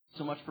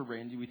so much for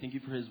Randy. We thank you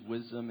for his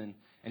wisdom and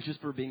just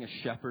for being a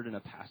shepherd and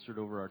a pastor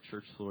over our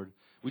church, Lord.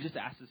 We just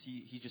ask as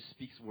he just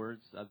speaks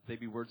words, they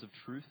be words of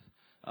truth,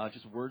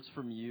 just words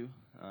from you,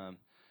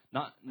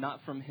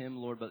 not from him,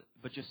 Lord,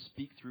 but just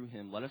speak through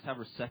him. Let us have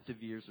receptive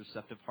ears,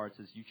 receptive hearts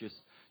as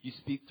you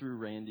speak through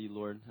Randy,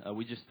 Lord.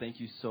 We just thank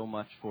you so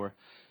much for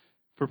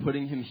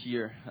putting him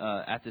here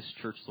at this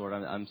church, Lord.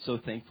 I'm so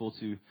thankful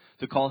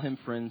to call him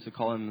friend, to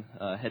call him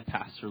head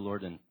pastor,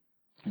 Lord, and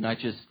I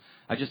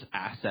just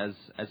ask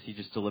as he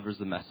just delivers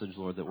the message,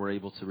 Lord, that we're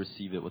able to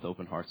receive it with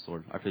open hearts,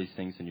 Lord. I pray these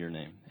things in your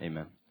name.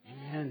 Amen.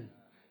 Amen.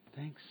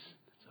 Thanks.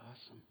 That's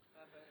awesome.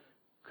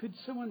 Could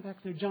someone back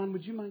there, John,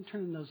 would you mind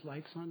turning those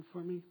lights on for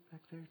me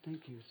back there?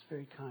 Thank you. It's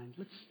very kind.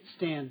 Let's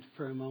stand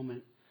for a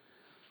moment.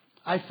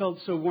 I felt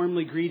so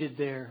warmly greeted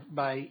there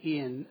by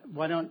Ian.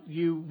 Why don't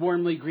you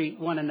warmly greet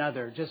one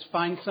another? Just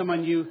find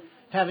someone you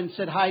haven't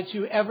said hi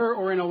to ever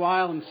or in a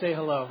while and say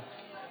hello.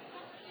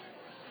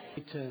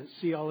 Great to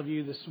see all of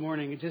you this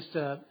morning. Just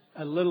a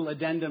little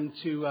addendum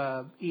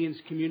to Ian's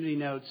community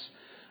notes.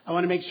 I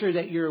want to make sure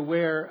that you're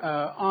aware,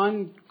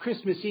 on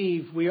Christmas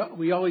Eve,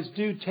 we always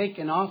do take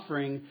an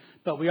offering,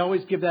 but we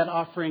always give that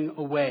offering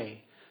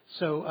away.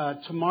 So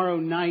tomorrow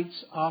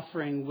night's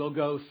offering will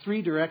go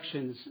three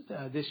directions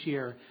this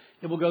year.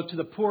 It will go to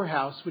the Poor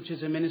House, which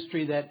is a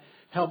ministry that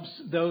helps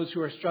those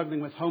who are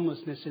struggling with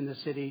homelessness in the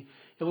city.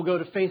 It will go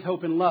to Faith,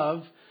 Hope, and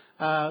Love,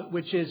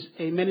 which is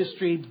a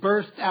ministry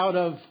birthed out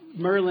of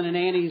Merlin and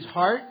Annie's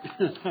heart.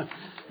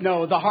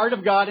 No, the heart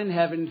of God in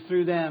heaven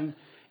through them.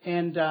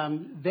 And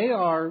they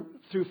are,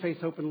 through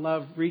Faith, Hope, and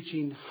Love,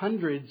 reaching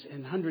hundreds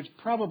and hundreds,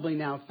 probably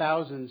now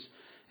thousands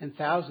and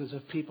thousands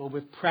of people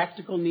with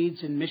practical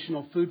needs in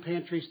missional food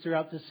pantries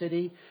throughout the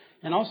city.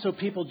 And also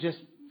people just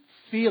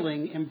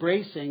feeling,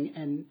 embracing,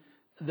 and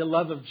the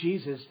love of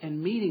Jesus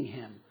and meeting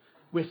him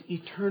with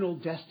eternal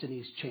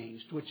destinies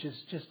changed, which is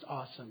just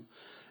awesome.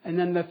 And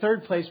then the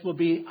third place will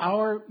be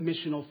our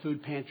missional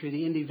food pantry,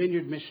 the Indy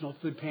Vineyard Missional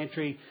Food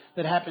Pantry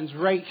that happens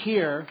right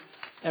here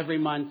every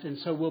month. And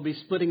so we'll be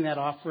splitting that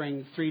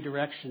offering three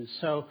directions.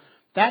 So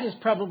that's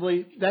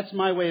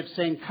my way of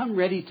saying, come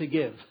ready to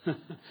give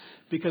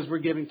because we're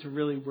giving to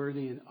really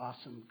worthy and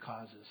awesome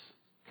causes.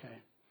 Okay.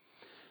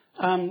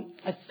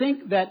 I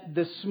think that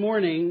this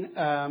morning,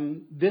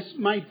 this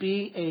might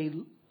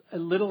be a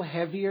little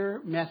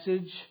heavier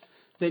message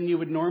than you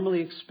would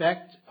normally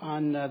expect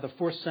on the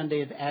fourth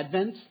Sunday of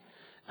Advent.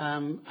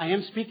 I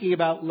am speaking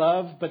about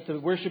love, but the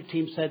worship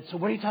team said, so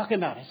what are you talking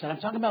about? I said,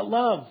 I'm talking about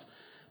love,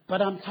 but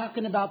I'm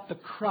talking about the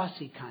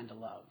crossy kind of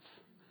love.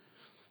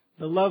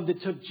 The love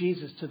that took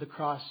Jesus to the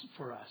cross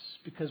for us.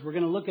 Because we're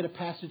going to look at a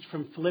passage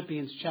from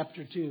Philippians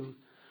chapter 2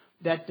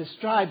 that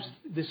describes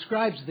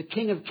the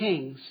King of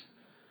Kings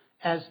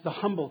as the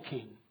humble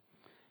king.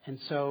 And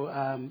so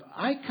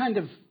I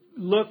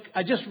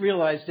just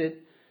realized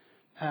it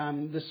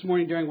this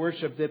morning during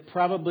worship that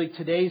probably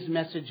today's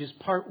message is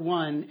part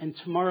one and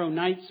tomorrow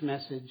night's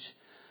message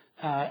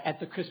at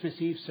the Christmas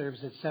Eve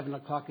service at 7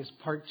 o'clock is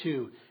part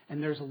two.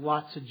 And there's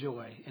lots of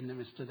joy in the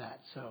midst of that.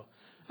 So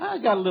I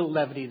got a little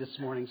levity this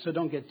morning, so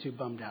don't get too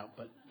bummed out.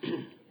 But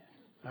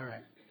all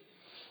right.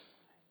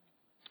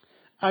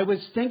 I was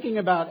thinking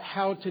about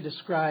how to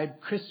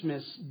describe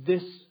Christmas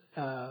this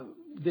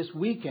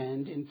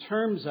weekend in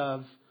terms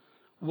of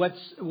what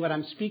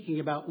I'm speaking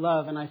about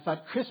love. And I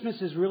thought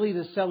Christmas is really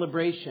the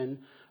celebration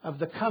of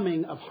the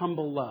coming of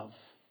humble love.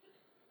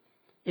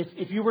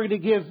 If you were to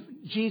give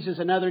Jesus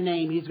another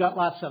name, he's got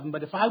lots of them.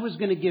 But if I was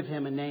going to give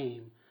him a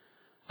name,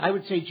 I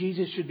would say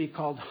Jesus should be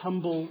called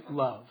humble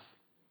love.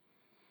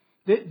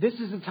 This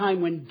is a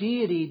time when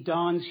deity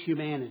dawns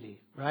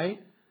humanity,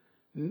 right?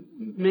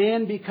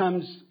 Man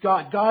becomes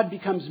God. God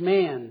becomes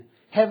man.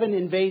 Heaven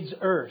invades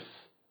earth.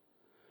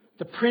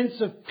 The Prince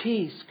of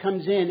Peace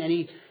comes in and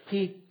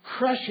he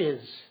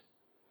crushes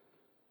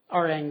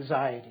our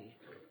anxiety.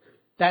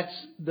 That's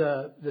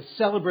the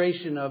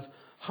celebration of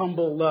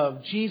humble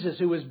love. Jesus,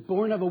 who was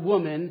born of a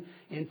woman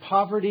in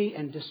poverty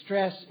and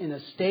distress in a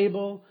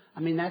stable.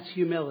 That's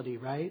humility,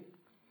 right?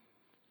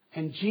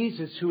 And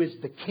Jesus, who is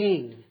the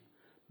King,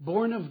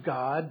 born of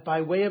God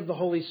by way of the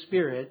Holy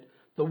Spirit,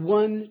 the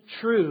one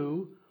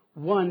true,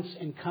 once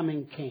and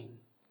coming King.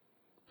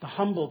 The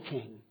humble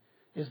King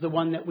is the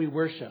one that we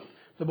worship,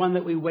 the one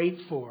that we wait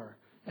for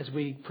as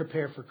we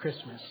prepare for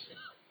Christmas.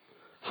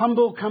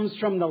 Humble comes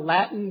from the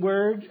Latin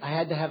word. I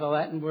had to have a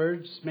Latin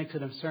word, just makes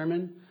it a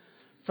sermon.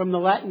 From the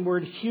Latin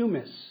word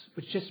humus,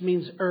 which just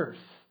means earth.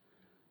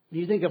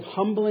 When you think of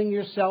humbling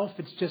yourself,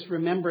 it's just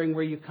remembering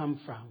where you come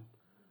from.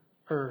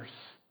 Earth.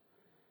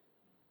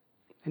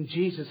 And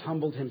Jesus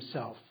humbled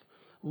himself.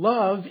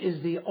 Love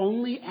is the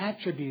only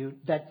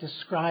attribute that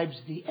describes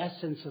the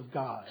essence of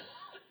God.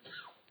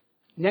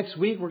 Next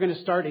week, we're going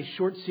to start a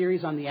short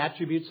series on the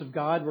attributes of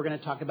God. We're going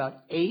to talk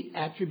about 8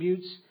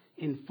 attributes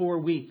in 4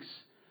 weeks.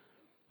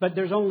 But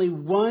there's only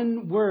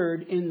one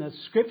word in the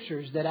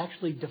scriptures that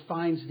actually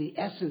defines the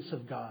essence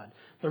of God.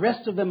 The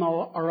rest of them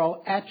are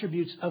all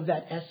attributes of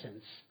that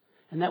essence.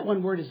 And that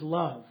one word is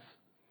love.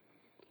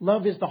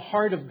 Love is the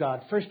heart of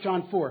God. 1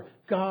 John 4,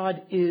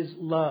 God is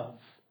love.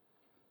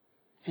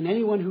 And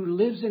anyone who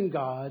lives in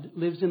God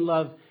lives in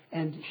love,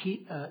 and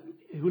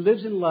who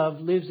lives in love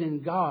lives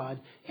in God,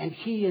 and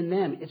He in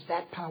them. It's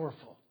that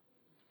powerful.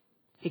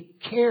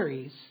 It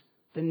carries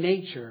the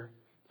nature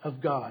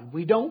of God.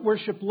 We don't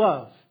worship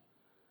love.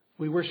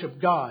 We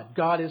worship God.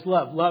 God is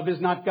love. Love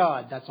is not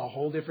God. That's a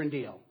whole different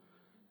deal.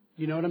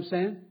 You know what I'm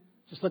saying?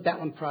 Just let that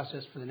one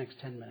process for the next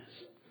 10 minutes.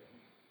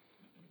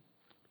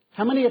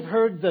 How many have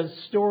heard the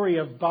story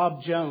of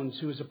Bob Jones,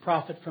 who was a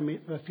prophet from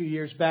a few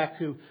years back,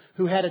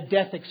 who had a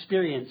death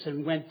experience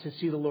and went to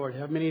see the Lord?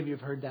 How many of you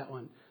have heard that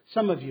one?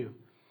 Some of you.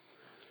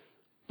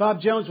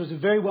 Bob Jones was a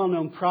very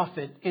well-known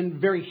prophet and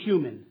very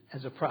human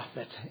as a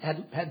prophet.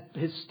 Had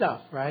his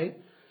stuff, right?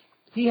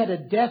 He had a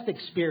death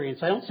experience.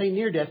 I don't say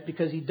near death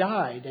because he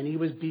died, and he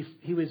was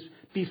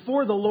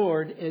before the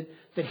Lord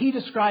that he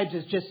describes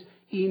as just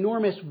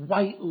enormous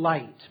white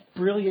light,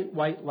 brilliant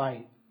white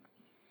light.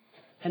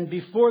 And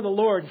before the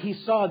Lord, he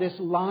saw this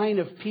line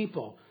of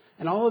people.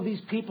 And all of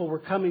these people were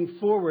coming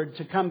forward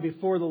to come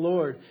before the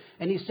Lord.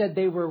 And he said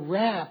they were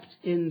wrapped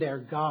in their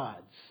gods.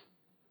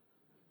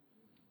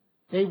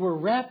 They were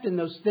wrapped in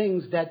those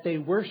things that they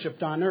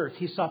worshipped on earth.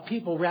 He saw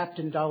people wrapped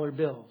in dollar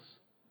bills.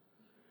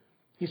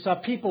 He saw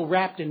people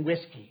wrapped in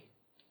whiskey.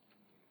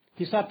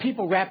 He saw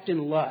people wrapped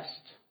in lust.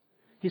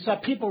 He saw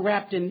people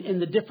wrapped in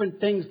the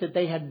different things that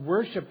they had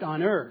worshipped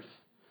on earth.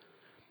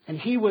 And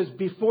he was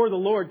before the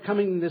Lord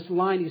coming in this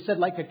line, he said,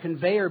 like a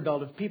conveyor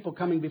belt of people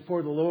coming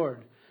before the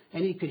Lord.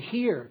 And he could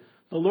hear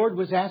the Lord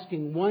was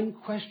asking one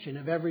question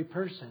of every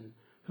person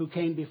who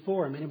came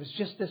before him. And it was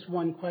just this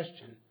one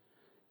question.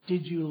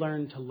 Did you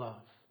learn to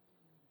love?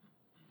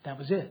 That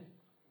was it.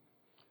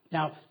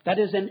 Now, that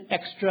is an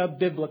extra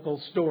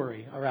biblical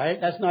story, all right?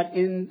 That's not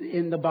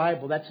in the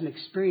Bible. That's an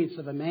experience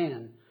of a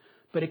man.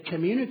 But it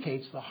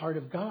communicates the heart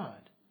of God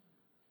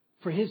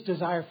for His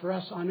desire for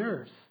us on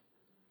earth.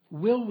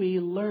 Will we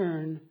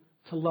learn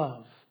to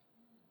love?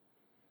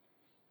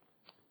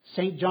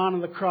 St. John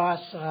on the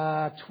Cross,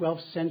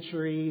 12th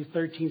century,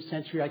 13th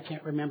century, I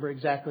can't remember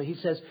exactly. He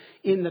says,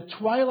 in the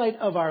twilight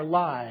of our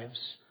lives,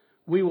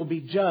 we will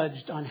be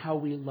judged on how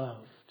we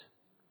loved.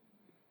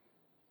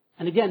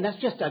 And again,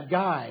 that's just a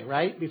guy,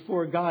 right,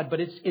 before God,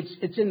 but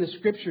it's in the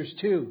Scriptures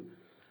too.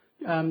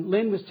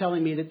 Lynn was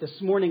telling me that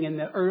this morning in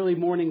the early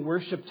morning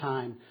worship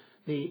time,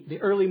 the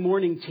early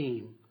morning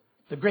team,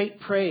 the great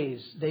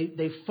praise,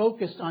 they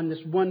focused on this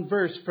one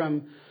verse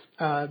from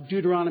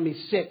Deuteronomy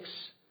 6.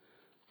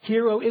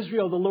 Hear, O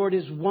Israel, the Lord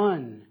is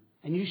one,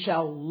 and you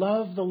shall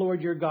love the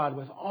Lord your God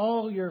with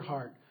all your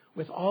heart,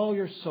 with all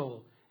your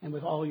soul, and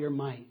with all your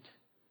might.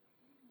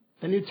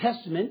 The New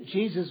Testament,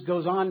 Jesus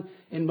goes on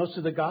in most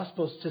of the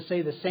Gospels to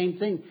say the same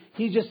thing.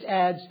 He just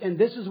adds, and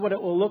this is what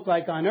it will look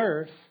like on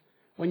earth.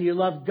 When you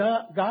love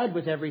God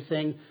with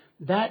everything,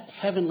 that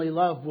heavenly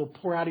love will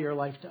pour out of your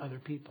life to other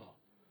people.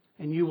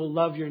 And you will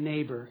love your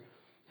neighbor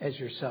as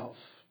yourself.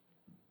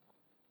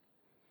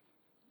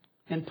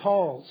 And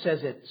Paul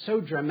says it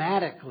so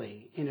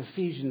dramatically in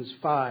Ephesians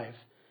 5.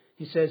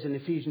 He says in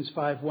Ephesians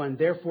 5:1,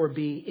 therefore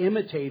be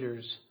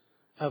imitators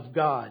of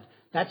God.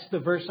 That's the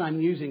verse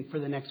I'm using for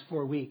the next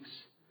 4 weeks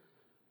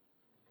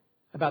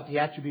about the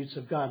attributes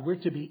of God. We're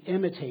to be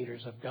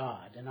imitators of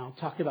God. And I'll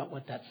talk about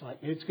what that's like.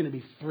 It's going to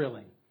be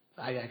thrilling.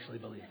 I actually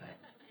believe that.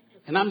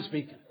 And I'm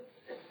speaking.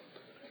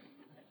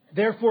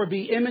 Therefore,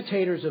 be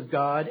imitators of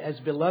God as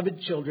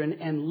beloved children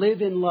and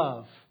live in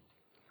love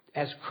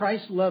as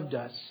Christ loved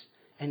us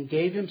and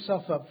gave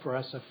Himself up for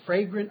us, a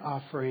fragrant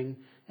offering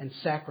and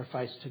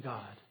sacrifice to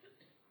God.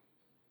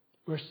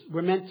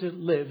 We're meant to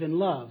live in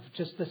love,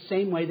 just the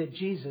same way that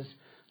Jesus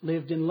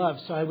lived in love.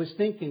 So I was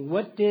thinking,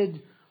 what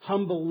did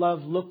humble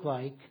love look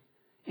like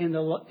in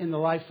the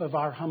life of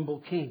our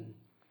humble King?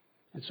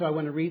 And so I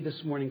want to read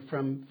this morning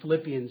from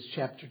Philippians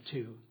chapter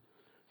 2.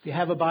 If you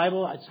have a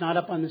Bible, it's not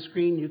up on the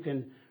screen. You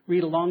can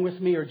read along with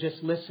me or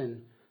just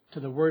listen to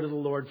the word of the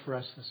Lord for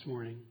us this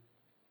morning.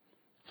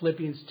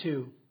 Philippians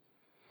 2.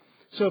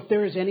 So if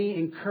there is any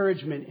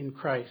encouragement in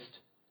Christ,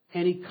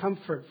 any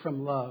comfort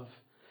from love,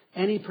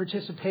 any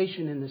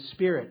participation in the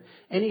Spirit,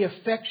 any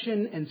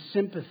affection and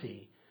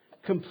sympathy,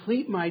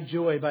 complete my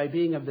joy by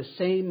being of the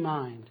same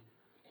mind,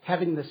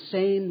 having the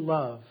same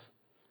love,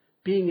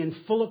 being in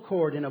full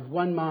accord and of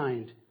one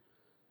mind.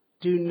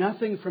 Do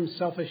nothing from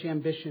selfish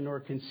ambition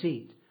or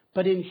conceit,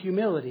 but in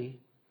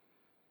humility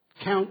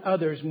count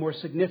others more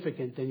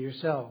significant than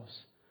yourselves.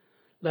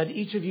 Let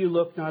each of you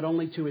look not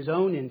only to his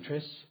own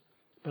interests,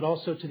 but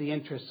also to the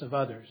interests of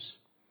others.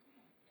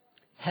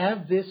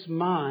 Have this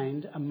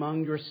mind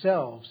among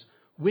yourselves,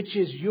 which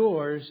is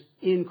yours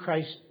in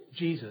Christ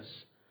Jesus,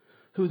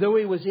 who though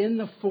He was in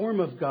the form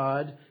of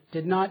God,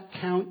 did not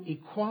count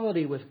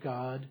equality with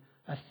God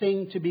a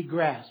thing to be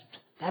grasped.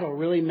 That'll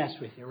really mess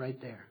with you right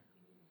there.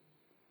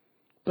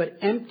 But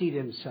emptied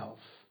Himself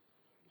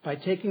by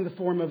taking the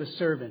form of a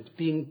servant,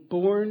 being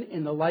born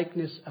in the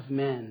likeness of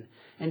men,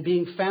 and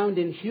being found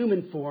in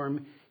human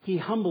form, He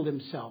humbled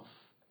Himself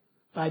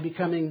by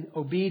becoming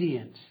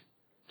obedient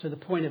to the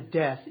point of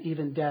death,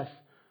 even death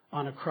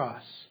on a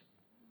cross.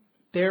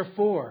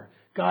 Therefore,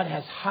 God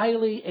has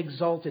highly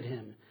exalted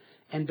Him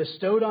and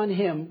bestowed on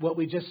him what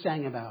we just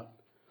sang about,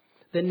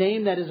 the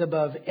name that is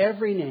above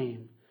every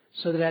name,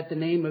 so that at the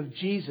name of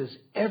Jesus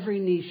every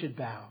knee should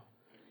bow,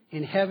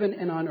 in heaven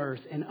and on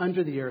earth and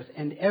under the earth,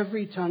 and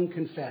every tongue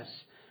confess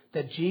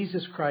that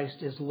Jesus Christ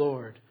is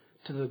Lord,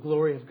 to the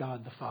glory of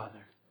God the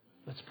Father.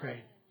 Let's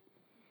pray.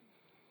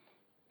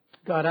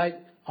 God, I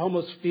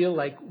almost feel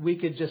like we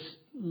could just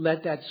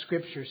let that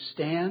scripture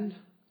stand,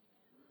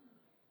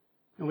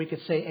 and we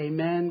could say,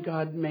 amen,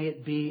 God, may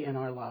it be in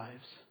our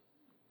lives.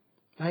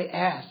 I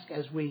ask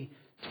as we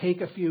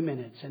take a few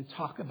minutes and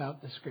talk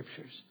about the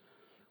scriptures,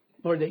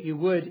 Lord, that you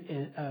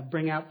would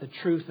bring out the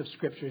truth of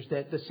scriptures,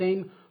 that the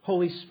same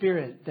Holy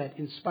Spirit that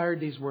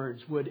inspired these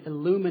words would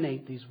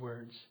illuminate these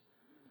words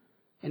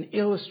and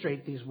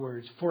illustrate these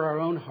words for our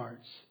own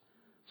hearts,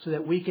 so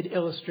that we could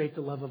illustrate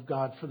the love of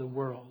God for the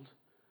world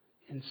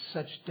in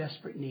such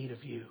desperate need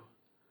of you.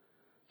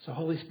 So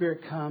Holy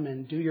Spirit, come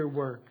and do your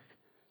work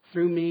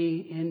through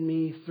me, in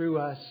me, through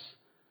us,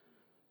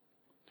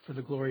 for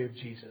the glory of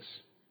Jesus.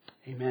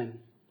 Amen.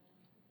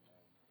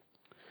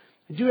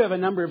 I do have a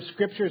number of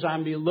scriptures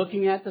I'm going to be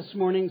looking at this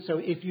morning. So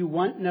if you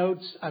want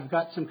notes, I've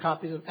got some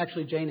copies.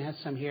 Actually, Jane has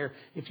some here.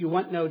 If you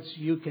want notes,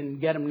 you can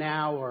get them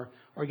now or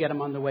get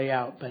them on the way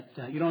out. But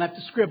you don't have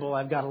to scribble.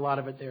 I've got a lot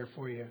of it there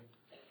for you.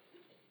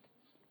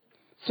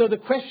 So the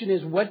question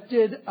is, what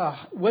did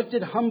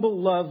humble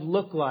love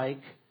look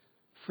like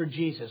for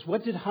Jesus?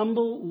 What did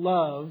humble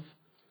love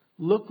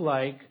look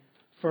like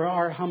for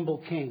our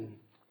humble King?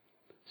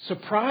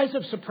 Surprise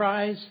of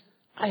surprise,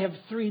 I have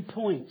 3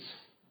 points.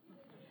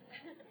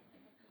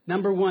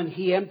 Number one,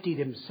 he emptied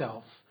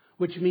himself,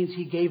 which means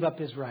he gave up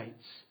his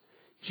rights.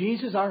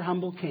 Jesus, our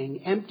humble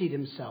King, emptied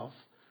himself,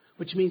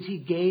 which means he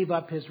gave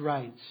up his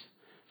rights.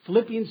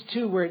 Philippians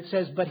 2, where it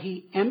says, but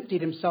he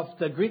emptied himself,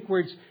 the Greek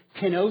word's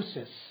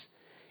kenosis.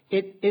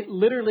 It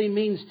literally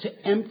means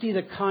to empty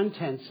the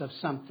contents of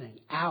something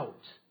out.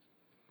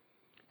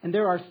 And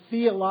there are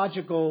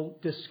theological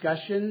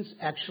discussions,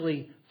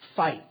 actually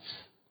fights,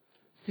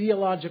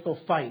 theological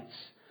fights,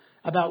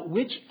 about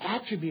which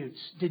attributes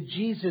did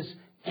Jesus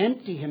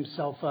empty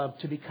himself of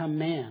to become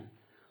man?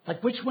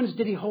 Like, which ones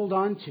did he hold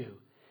on to?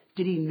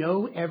 Did he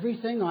know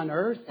everything on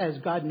earth as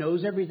God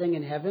knows everything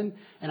in heaven?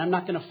 And I'm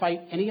not going to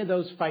fight any of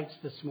those fights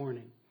this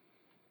morning,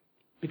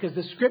 because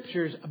the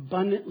scripture is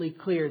abundantly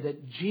clear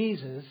that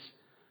Jesus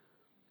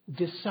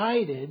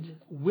decided,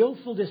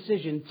 willful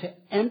decision, to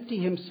empty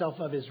himself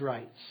of his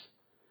rights.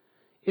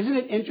 Isn't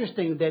it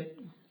interesting that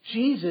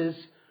Jesus,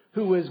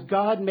 who was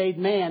God made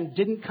man,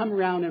 didn't come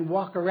around and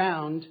walk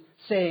around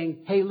saying,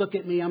 hey, look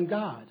at me, I'm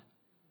God.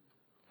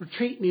 Or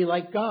treat me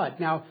like God.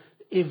 Now,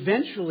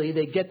 eventually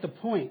they get the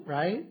point,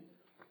 right?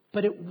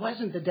 But it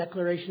wasn't the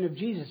declaration of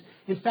Jesus.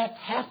 In fact,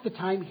 half the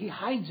time he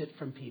hides it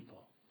from people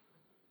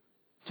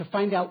to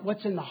find out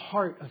what's in the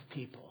heart of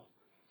people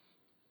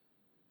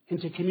and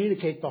to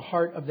communicate the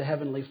heart of the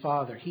Heavenly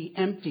Father. He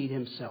emptied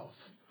himself.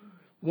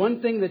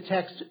 One thing the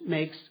text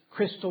makes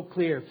crystal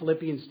clear,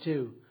 Philippians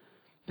 2,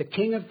 the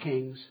King of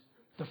Kings,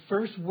 the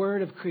first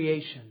word of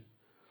creation,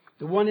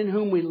 the one in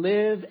whom we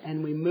live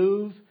and we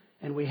move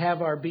and we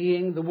have our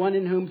being, the one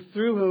in whom,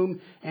 through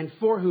whom, and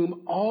for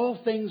whom all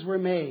things were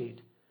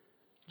made.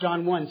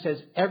 John 1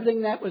 says,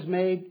 everything that was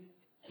made,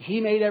 he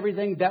made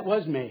everything that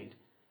was made.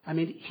 I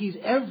mean, he's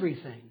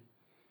everything.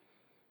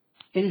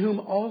 In whom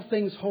all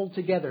things hold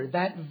together.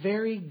 That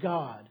very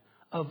God,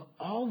 of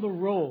all the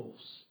roles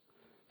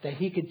that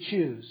he could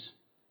choose,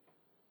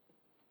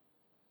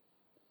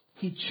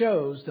 he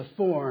chose the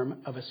form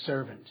of a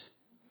servant.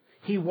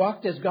 He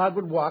walked as God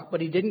would walk,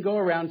 but he didn't go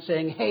around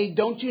saying, hey,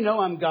 don't you know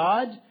I'm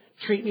God?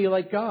 Treat me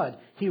like God.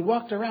 He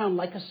walked around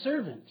like a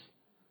servant.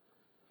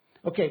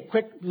 Okay,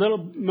 quick little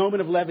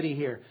moment of levity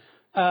here.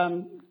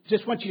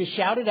 Just want you to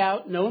shout it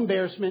out. No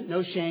embarrassment,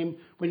 no shame.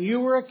 When you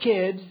were a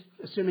kid,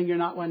 assuming you're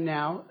not one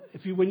now,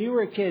 when you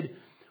were a kid,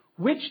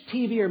 which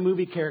TV or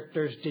movie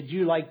characters did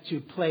you like to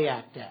play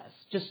act as?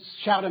 Just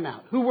shout them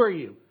out. Who were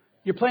you?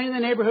 You're playing in the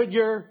neighborhood.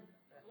 You're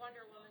Wonder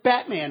Woman.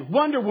 Batman,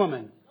 Wonder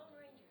Woman,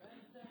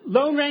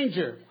 Lone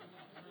Ranger.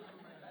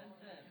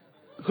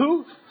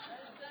 Who?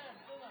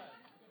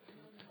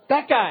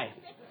 That guy.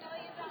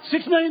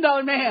 $6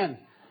 Million Man.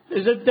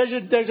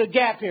 There's a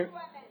gap here.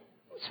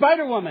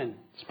 Spider-Woman.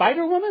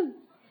 Spider-Woman?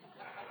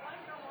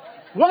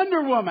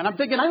 Wonder Woman. I'm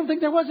thinking, I don't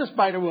think there was a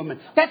Spider-Woman.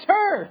 That's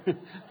her.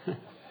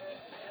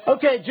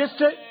 Okay, just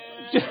to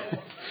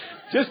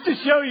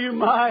show you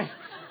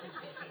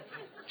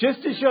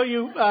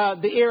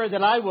the era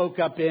that I woke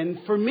up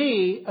in. For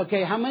me,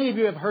 okay, how many of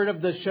you have heard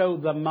of the show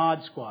The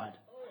Mod Squad?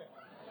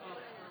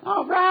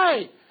 All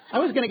right. I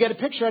was going to get a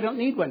picture. I don't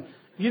need one.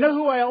 You know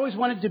who I always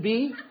wanted to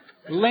be?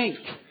 Link.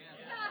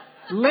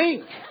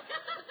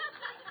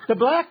 The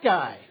black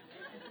guy.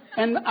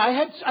 And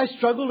I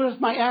struggled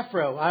with my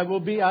afro. I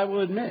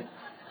will admit.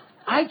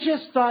 I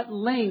just thought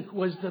Link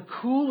was the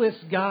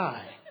coolest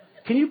guy.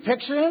 Can you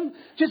picture him?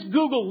 Just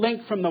Google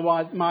Link from the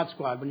Mod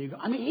Squad when you go.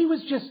 I mean, he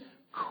was just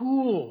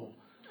cool.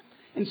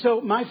 And so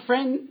my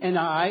friend and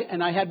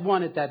I had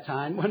one at that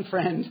time, one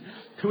friend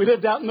who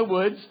lived out in the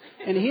woods,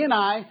 and he and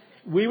I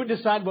we would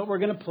decide what we're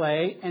going to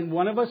play, and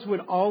one of us would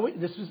always,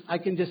 I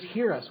can just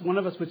hear us, one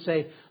of us would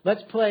say,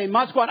 let's play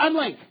Mod Squad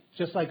Unlink,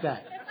 just like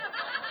that.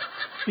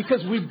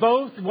 Because we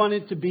both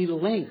wanted to be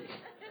Link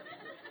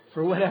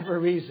for whatever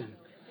reason.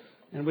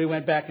 And we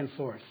went back and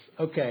forth.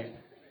 Okay.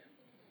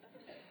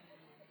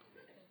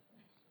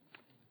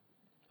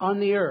 On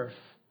the earth,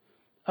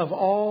 of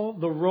all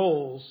the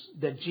roles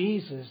that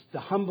Jesus, the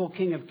humble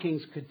King of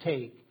Kings, could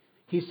take,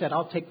 he said,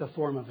 I'll take the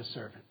form of a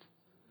servant.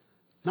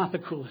 Not the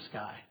coolest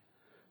guy.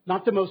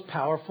 Not the most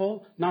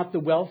powerful. Not the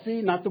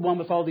wealthy. Not the one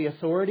with all the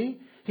authority.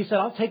 He said,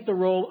 I'll take the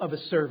role of a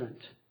servant.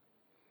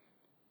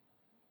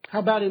 How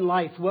about in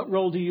life? What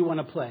role do you want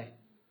to play?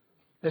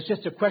 That's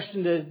just a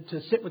question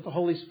to sit with the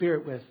Holy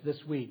Spirit with this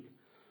week.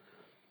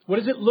 What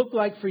does it look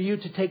like for you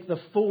to take the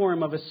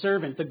form of a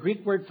servant? The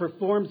Greek word for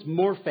form is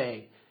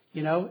morphe.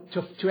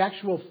 To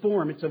actual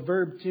form. It's a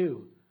verb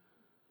too.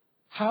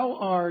 How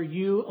are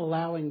you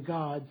allowing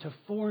God to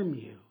form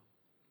you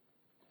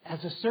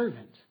as a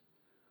servant?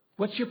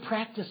 What's your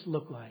practice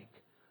look like?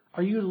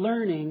 Are you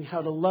learning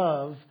how to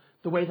love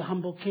the way the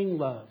humble king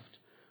loved,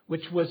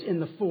 which was in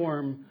the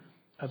form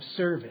of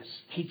service?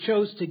 He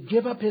chose to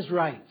give up his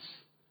rights.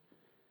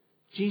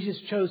 Jesus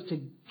chose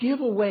to give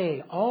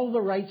away all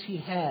the rights he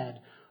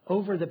had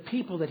over the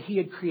people that he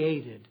had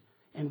created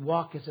and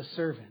walk as a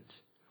servant,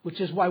 which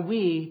is why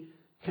we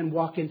can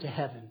walk into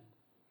heaven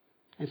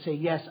and say,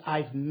 yes,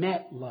 I've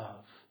met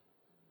love.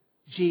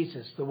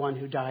 Jesus, the one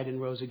who died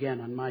and rose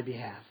again on my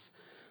behalf.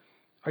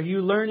 Are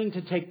you learning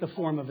to take the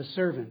form of a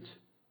servant?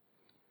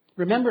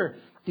 Remember,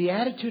 the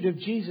attitude of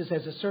Jesus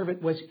as a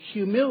servant was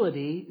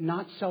humility,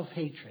 not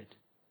self-hatred.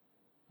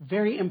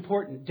 Very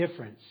important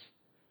difference.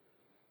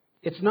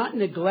 It's not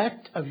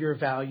neglect of your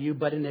value,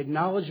 but an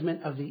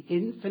acknowledgement of the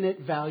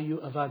infinite value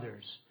of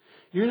others.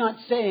 You're not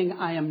saying,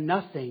 I am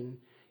nothing.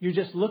 You're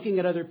just looking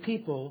at other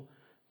people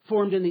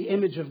formed in the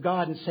image of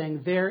God and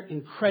saying, they're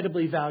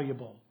incredibly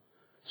valuable.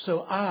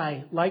 So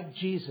I, like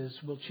Jesus,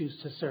 will choose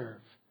to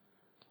serve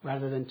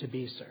rather than to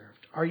be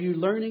served. Are you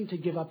learning to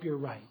give up your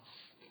rights?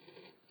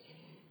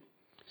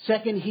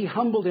 Second, he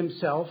humbled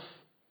himself,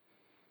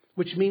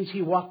 which means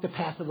he walked the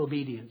path of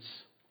obedience.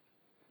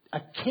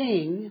 A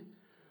king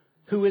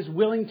who is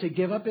willing to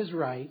give up his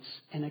rights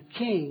and a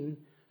king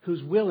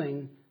who's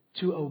willing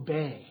to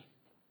obey.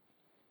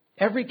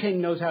 Every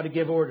king knows how to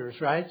give orders,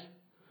 right?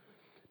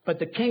 But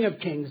the King of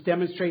Kings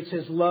demonstrates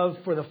his love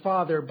for the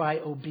Father by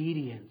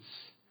obedience.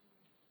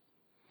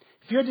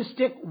 If you're to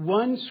stick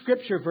one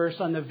scripture verse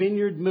on the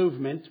Vineyard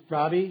movement,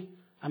 Robbie,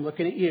 I'm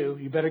looking at you.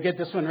 You better get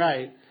this one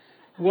right.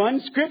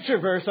 One scripture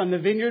verse on the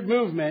Vineyard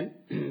movement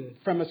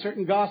from a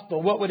certain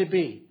gospel, what would it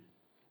be?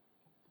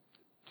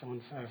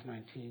 John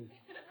 5:19.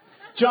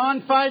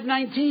 John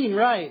 5:19,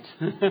 right.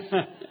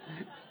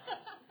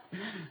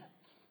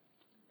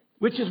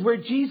 Which is where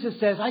Jesus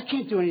says, I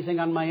can't do anything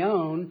on my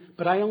own,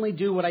 but I only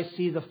do what I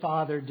see the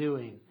Father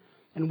doing.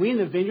 And we in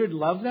the Vineyard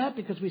love that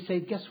because we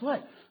say, guess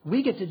what?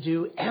 We get to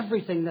do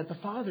everything that the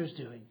Father's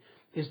doing.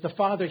 Is the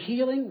Father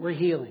healing? We're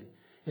healing.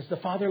 Is the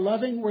Father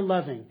loving? We're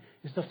loving.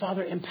 Is the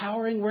Father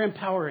empowering? We're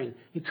empowering,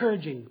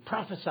 encouraging,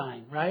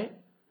 prophesying, right?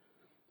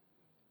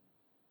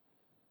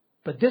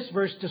 But this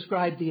verse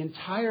described the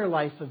entire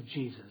life of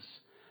Jesus.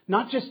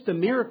 Not just the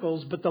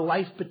miracles, but the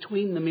life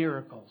between the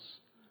miracles.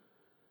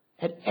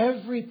 At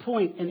every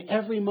point in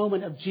every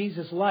moment of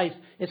Jesus' life,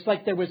 it's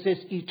like there was this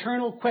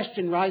eternal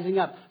question rising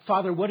up.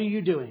 Father, what are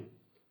you doing?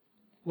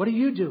 What are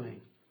you doing?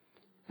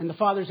 And the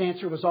Father's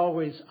answer was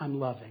always, I'm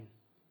loving.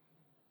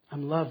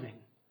 I'm loving.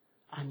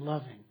 I'm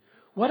loving.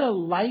 What a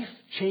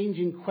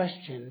life-changing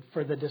question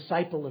for the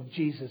disciple of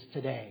Jesus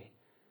today.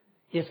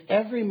 If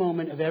every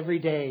moment of every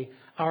day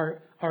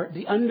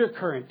the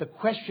undercurrent, the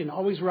question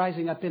always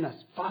rising up in us,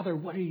 Father,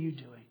 what are you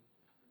doing?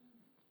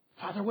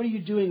 Father, what are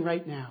you doing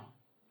right now?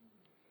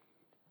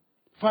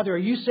 Father, are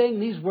you saying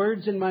these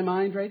words in my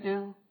mind right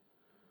now?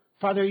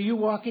 Father, are you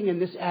walking in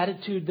this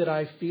attitude that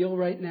I feel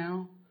right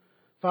now?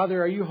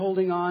 Father, are you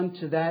holding on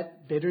to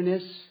that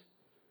bitterness?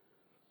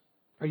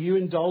 Are you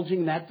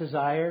indulging that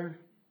desire?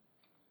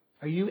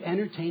 Are you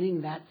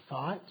entertaining that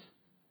thought?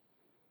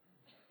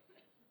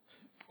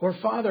 Or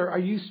Father, are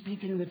you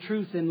speaking the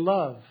truth in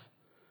love?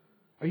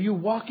 Are you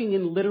walking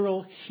in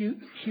literal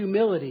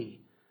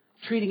humility,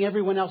 treating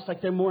everyone else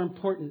like they're more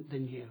important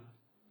than you?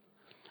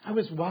 I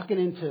was walking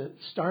into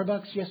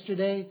Starbucks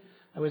yesterday.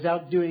 I was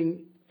out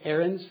doing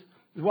errands.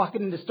 I was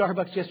walking into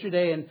Starbucks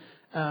yesterday,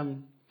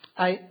 and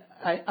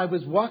I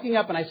was walking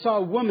up, and I saw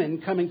a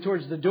woman coming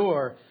towards the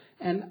door.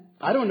 And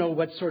I don't know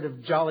what sort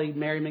of jolly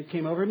merriment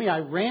came over me. I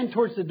ran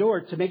towards the door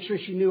to make sure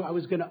she knew I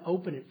was going to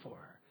open it for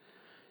her.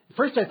 At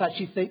first, I thought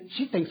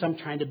she thinks I'm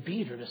trying to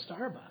beat her to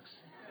Starbucks.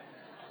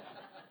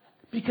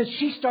 Because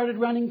she started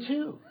running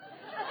too.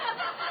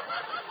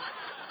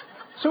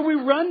 So we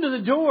run to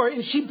the door,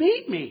 and she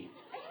beat me.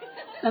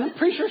 And I'm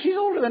pretty sure she's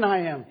older than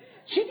I am.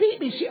 She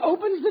beat me. She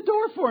opens the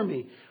door for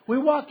me. We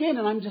walk in,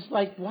 and I'm just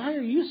like, why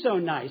are you so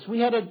nice? We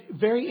had a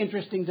very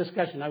interesting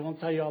discussion I won't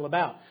tell you all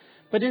about.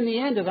 But in the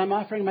end, as I'm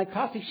offering my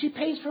coffee, she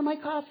pays for my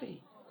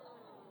coffee.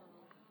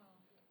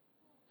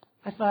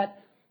 I thought,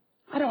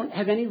 I don't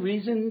have any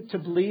reason to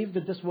believe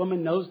that this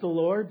woman knows the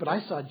Lord, but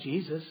I saw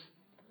Jesus.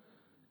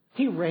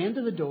 He ran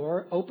to the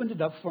door, opened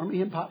it up for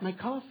me, and bought my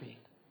coffee.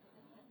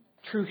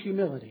 True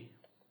humility.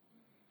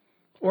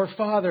 Or,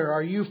 Father,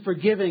 are you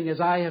forgiving as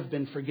I have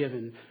been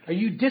forgiven? Are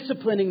you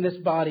disciplining this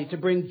body to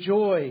bring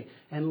joy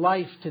and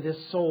life to this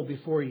soul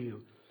before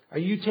you? Are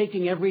you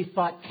taking every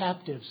thought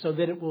captive so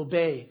that it will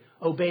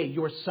obey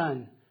your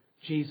Son,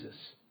 Jesus?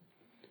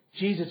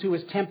 Jesus, who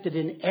was tempted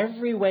in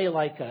every way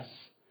like us,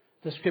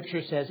 the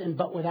Scripture says,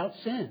 but without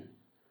sin.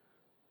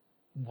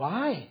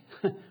 Why?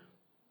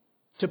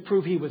 To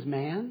prove he was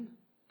man?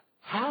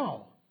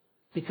 How?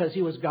 Because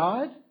he was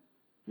God?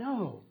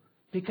 No,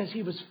 because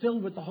he was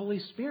filled with the Holy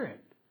Spirit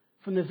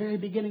from the very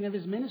beginning of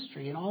his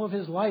ministry, and all of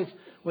his life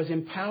was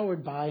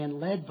empowered by and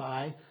led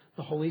by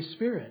the Holy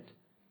Spirit.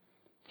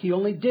 He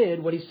only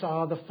did what he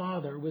saw the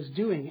Father was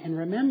doing. And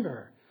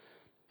remember,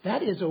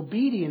 that is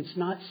obedience,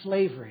 not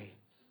slavery.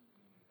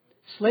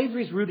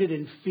 Slavery is rooted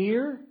in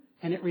fear,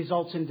 and it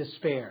results in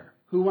despair.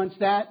 Who wants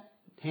that?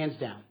 Hands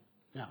down.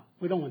 No,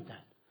 we don't want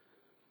that.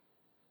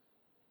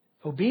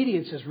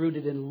 Obedience is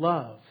rooted in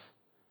love,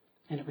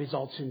 and it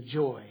results in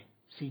joy.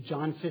 See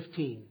John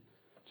 15,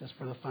 just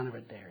for the fun of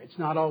it there. It's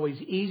not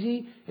always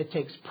easy. It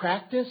takes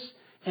practice,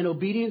 and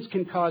obedience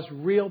can cause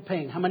real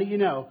pain. How many of you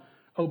know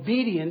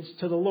obedience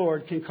to the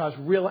Lord can cause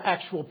real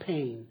actual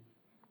pain,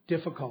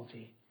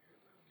 difficulty?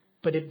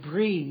 But it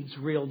breeds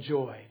real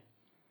joy.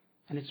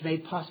 And it's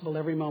made possible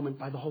every moment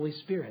by the Holy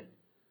Spirit,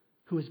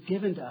 who is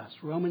given to us.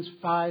 Romans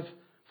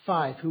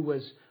 5:5, who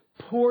was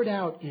poured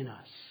out in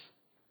us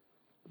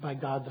by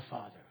God the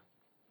Father.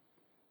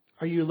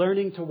 Are you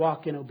learning to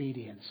walk in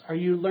obedience? Are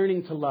you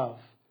learning to love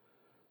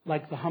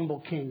like the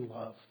humble king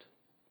loved?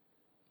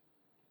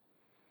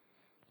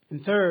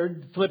 And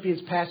third, the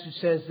Philippians passage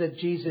says that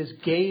Jesus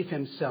gave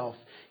himself.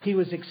 He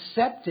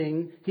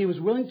was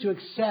willing to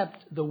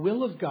accept the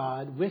will of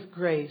God with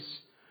grace,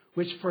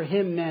 which for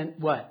him meant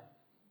what?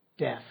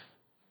 Death.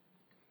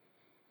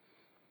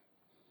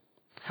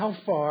 How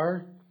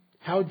far,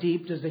 how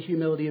deep does the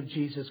humility of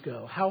Jesus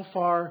go?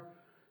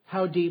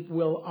 How deep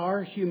will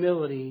our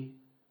humility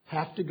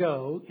have to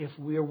go if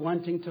we are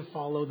wanting to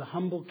follow the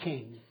humble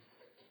King,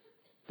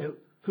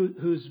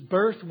 whose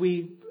birth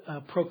we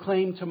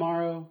proclaim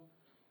tomorrow,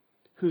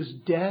 whose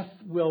death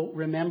we'll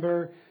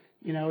remember,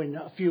 in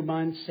a few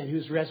months, and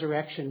whose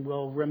resurrection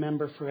we'll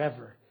remember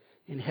forever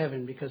in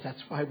heaven, because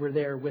that's why we're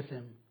there with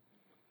him.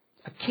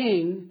 A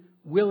king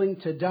willing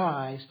to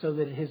die so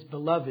that his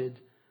beloved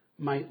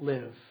might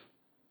live.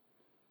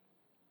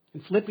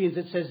 In Philippians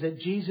it says that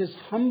Jesus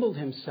humbled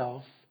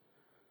himself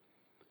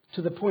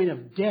to the point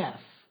of death,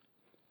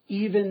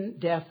 even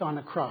death on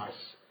a cross.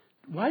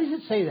 Why does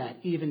it say that,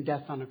 even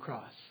death on a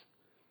cross?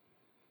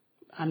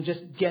 I'm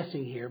just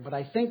guessing here, but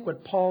I think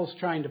what Paul's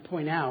trying to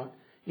point out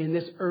in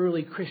this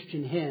early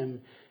Christian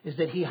hymn is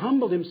that he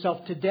humbled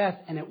himself to death,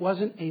 and it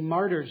wasn't a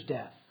martyr's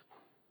death.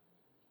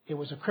 It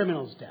was a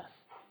criminal's death.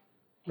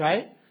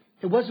 Right?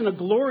 It wasn't a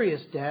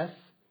glorious death.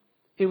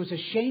 It was a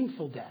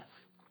shameful death.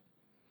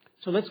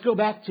 So let's go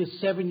back to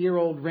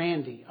 7-year-old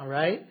Randy, all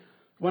right?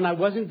 When I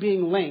wasn't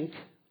being Link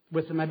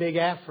with my big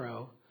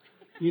afro,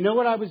 you know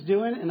what I was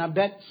doing? And I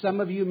bet some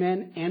of you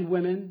men and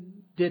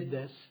women did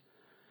this.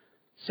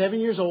 7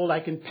 years old, I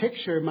can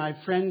picture my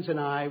friends and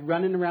I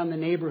running around the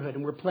neighborhood,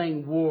 and we're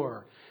playing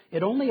war.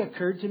 It only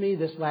occurred to me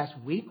this last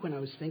week when I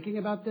was thinking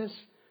about this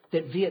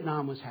that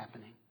Vietnam was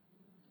happening.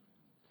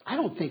 I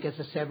don't think as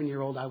a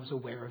 7-year-old I was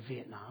aware of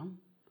Vietnam.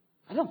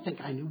 I don't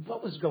think I knew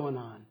what was going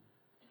on.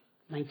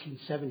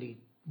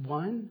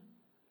 1971.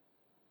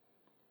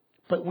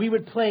 But we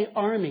would play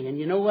army, and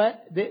you know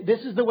what?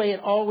 This is the way it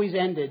always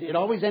ended. It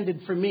always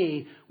ended for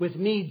me with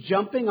me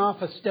jumping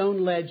off a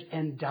stone ledge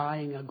and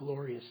dying a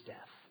glorious death.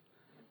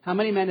 How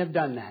many men have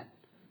done that?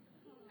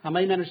 How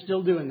many men are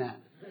still doing that?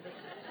 That's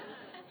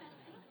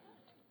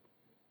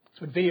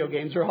what video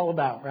games are all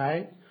about,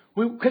 right?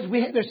 Because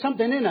there's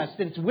something in us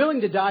that it's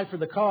willing to die for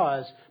the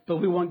cause, but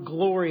we want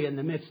glory in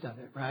the midst of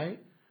it, right?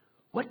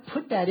 What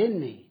put that in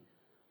me?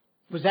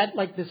 Was that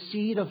like the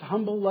seed of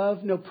humble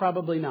love? No,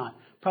 probably not.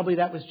 Probably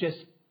that was just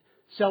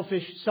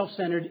selfish,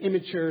 self-centered,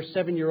 immature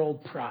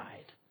 7-year-old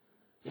pride.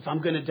 If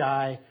I'm going to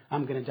die,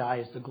 I'm going to die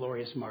as the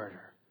glorious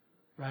martyr,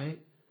 right?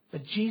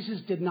 But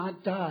Jesus did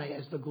not die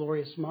as the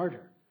glorious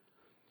martyr.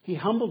 He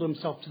humbled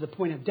himself to the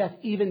point of death,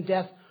 even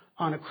death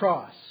on a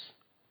cross.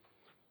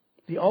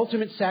 The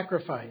ultimate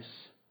sacrifice.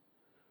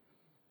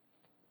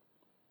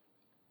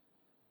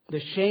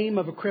 The shame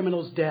of a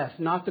criminal's death,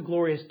 not the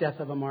glorious death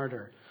of a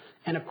martyr.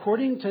 And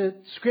according to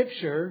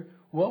Scripture,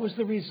 what was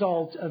the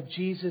result of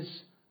Jesus'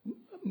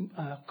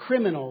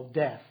 criminal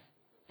death?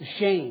 The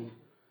shame.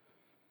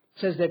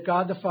 It says that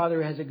God the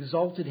Father has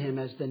exalted him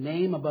as the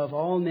name above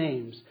all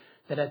names,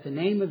 that at the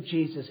name of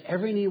Jesus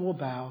every knee will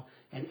bow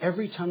and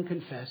every tongue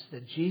confess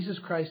that Jesus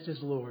Christ is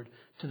Lord,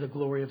 to the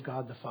glory of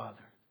God the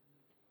Father.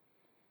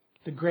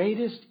 The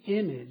greatest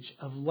image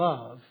of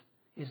love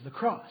is the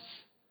cross.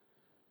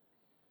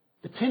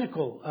 The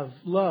pinnacle of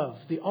love,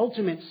 the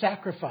ultimate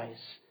sacrifice.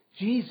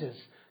 Jesus,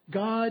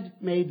 God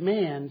made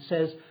man,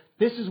 says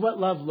This is what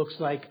love looks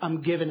like.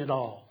 I'm giving it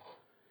all.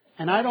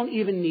 And I don't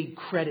even need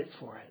credit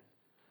for it.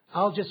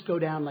 I'll just go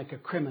down like a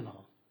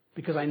criminal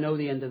because I know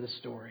the end of the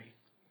story.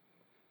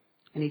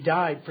 And he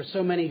died for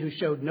so many who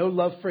showed no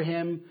love for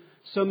him,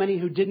 so many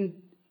who didn't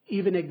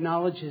even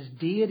acknowledge his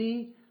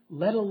deity,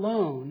 let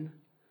alone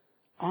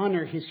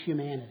honor his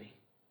humanity.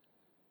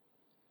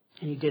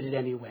 And he did it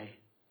anyway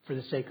for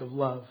the sake of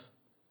love.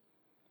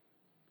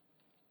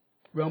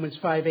 Romans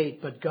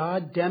 5:8, but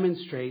God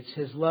demonstrates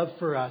his love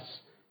for us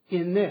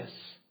in this.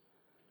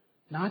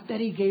 Not that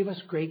he gave us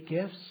great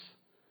gifts.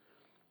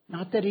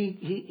 Not that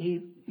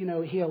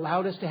he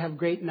allowed us to have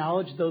great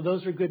knowledge, though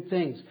those are good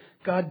things.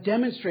 God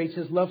demonstrates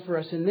his love for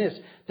us in this,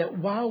 that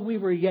while we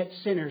were yet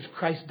sinners,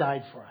 Christ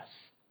died for us.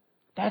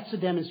 That's a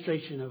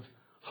demonstration of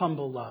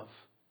humble love.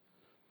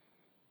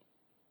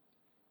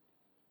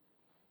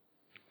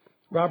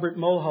 Robert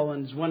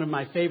Mulholland is one of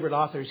my favorite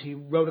authors. He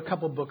wrote a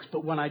couple books,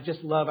 but one I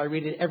just love. I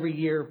read it every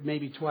year,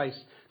 maybe twice,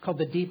 called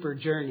The Deeper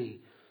Journey.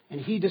 And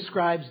he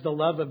describes the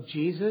love of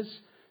Jesus,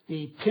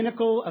 the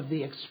pinnacle of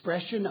the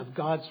expression of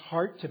God's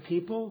heart to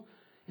people,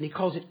 and he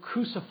calls it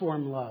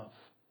cruciform love.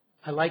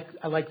 I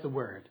like the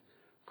word.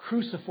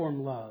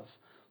 Cruciform love.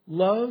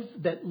 Love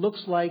that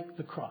looks like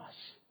the cross.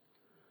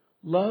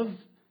 Love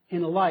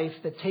in a life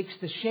that takes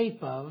the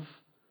shape of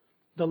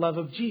the love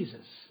of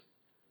Jesus,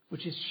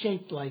 which is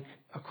shaped like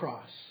a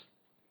cross.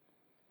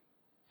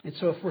 And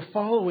so if we're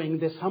following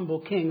this humble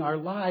king, our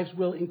lives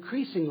will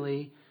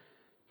increasingly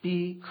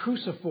be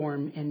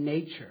cruciform in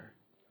nature.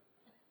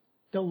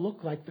 They'll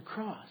look like the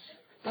cross.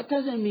 That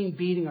doesn't mean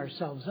beating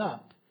ourselves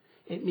up.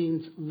 It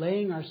means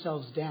laying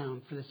ourselves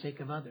down for the sake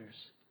of others,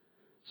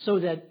 so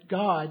that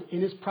God, in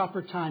his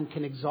proper time,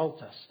 can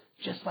exalt us,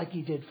 just like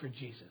he did for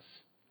Jesus.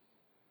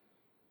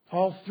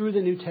 All through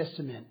the New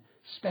Testament,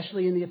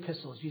 especially in the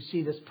epistles, you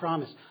see this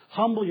promise.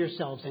 Humble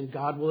yourselves and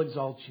God will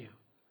exalt you.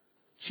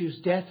 Choose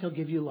death, he'll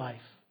give you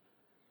life.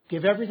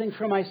 Give everything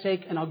for my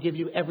sake and I'll give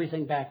you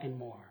everything back and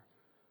more.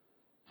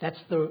 That's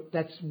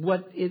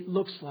what it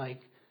looks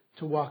like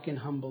to walk in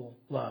humble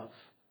love.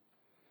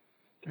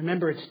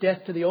 Remember, it's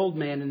death to the old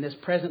man in this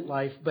present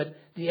life, but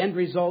the end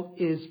result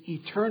is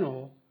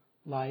eternal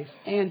life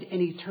and an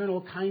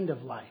eternal kind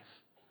of life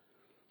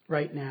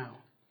right now.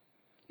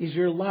 Is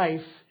your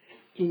life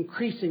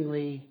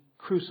increasingly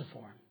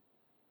cruciform?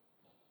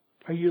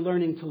 Are you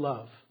learning to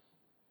love?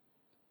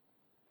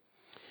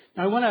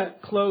 Now, I want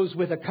to close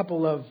with a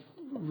couple of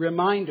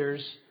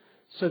reminders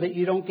so that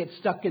you don't get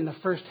stuck in the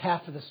first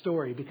half of the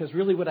story, because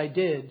really what I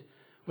did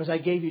was I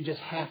gave you just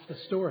half the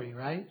story,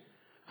 right?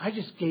 I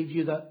just gave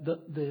you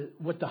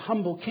what the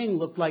humble king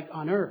looked like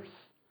on earth.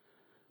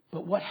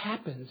 But what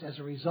happens as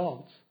a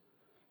result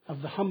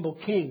of the humble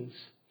king's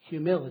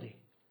humility?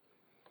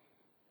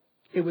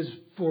 It was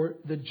for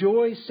the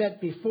joy set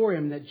before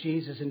him that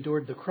Jesus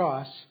endured the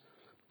cross,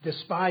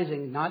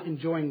 despising, not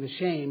enjoying the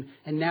shame,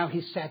 and now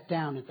he sat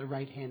down at the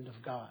right hand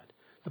of God,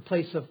 the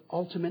place of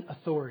ultimate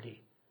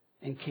authority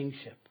and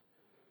kingship.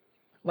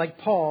 Like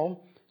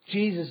Paul,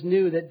 Jesus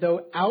knew that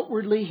though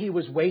outwardly he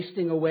was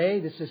wasting away,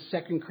 this is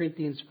 2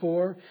 Corinthians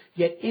 4,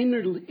 yet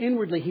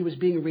inwardly he was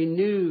being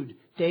renewed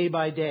day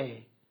by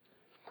day,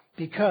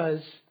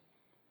 because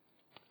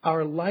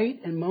our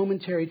light and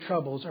momentary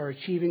troubles are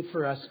achieving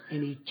for us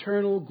an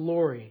eternal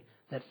glory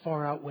that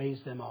far outweighs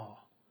them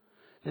all.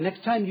 The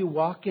next time you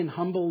walk in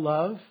humble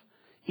love,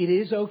 it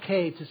is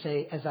okay to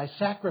say, as I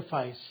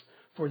sacrifice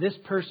for this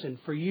person,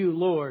 for you,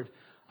 Lord,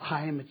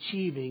 I am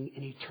achieving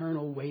an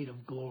eternal weight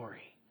of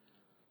glory.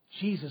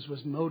 Jesus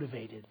was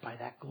motivated by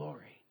that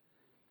glory.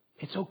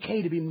 It's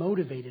okay to be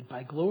motivated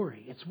by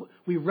glory.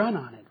 We run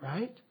on it,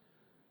 right?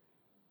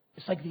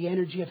 It's like the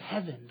energy of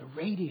heaven, the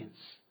radiance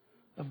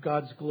of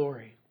God's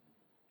glory.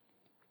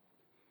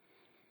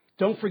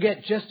 Don't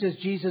forget, just as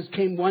Jesus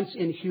came once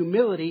in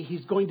humility,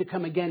 he's going to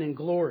come again in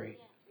glory.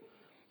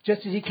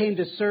 Just as he came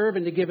to serve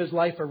and to give his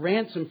life a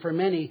ransom for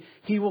many,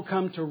 he will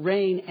come to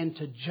reign and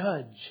to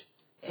judge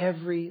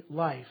every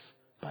life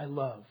by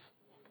love.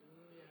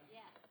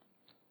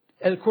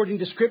 And according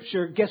to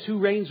Scripture, guess who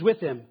reigns with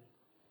him?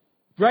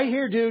 Right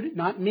here, dude,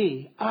 not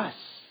me, us.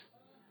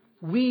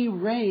 We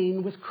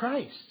reign with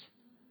Christ.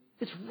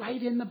 It's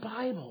right in the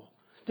Bible.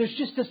 There's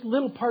just this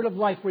little part of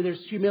life where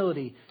there's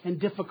humility and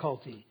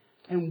difficulty.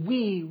 And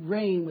we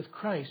reign with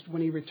Christ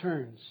when he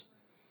returns.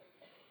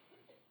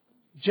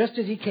 Just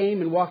as he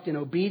came and walked in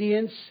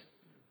obedience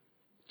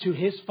to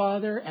his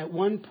Father, at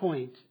one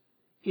point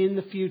in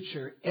the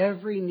future,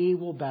 every knee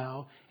will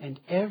bow and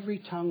every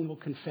tongue will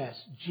confess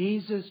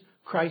Jesus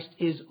Christ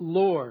is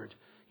Lord.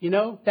 You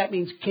know, that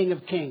means King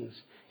of Kings.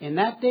 In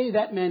that day,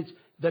 that meant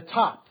the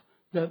top,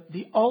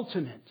 the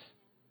ultimate.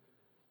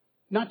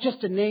 Not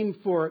just a name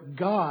for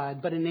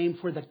God, but a name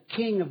for the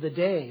King of the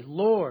day,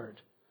 Lord,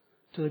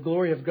 to the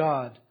glory of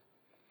God,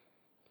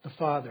 the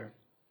Father.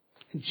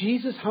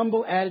 Jesus'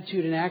 humble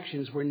attitude and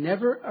actions were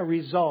never a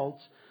result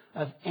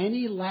of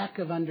any lack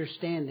of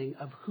understanding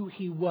of who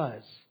he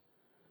was,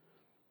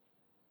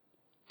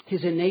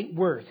 his innate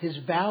worth, his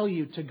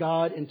value to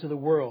God and to the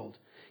world,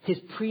 his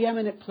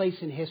preeminent place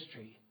in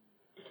history.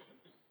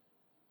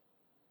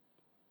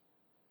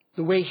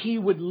 the way He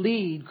would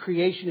lead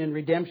creation and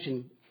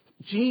redemption.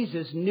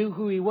 Jesus knew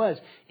who He was.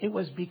 It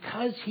was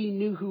because He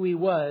knew who He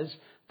was,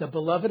 the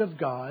beloved of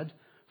God,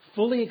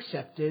 fully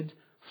accepted,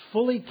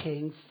 fully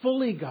King,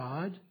 fully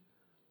God,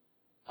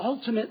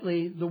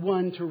 ultimately the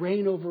one to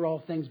reign over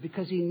all things.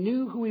 Because He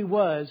knew who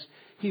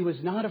He was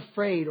not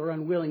afraid or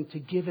unwilling to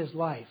give His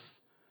life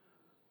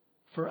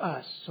for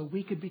us so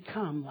we could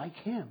become like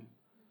Him.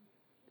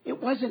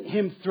 It wasn't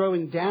Him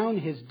throwing down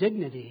His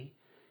dignity.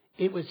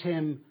 It was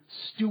Him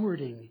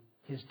stewarding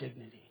His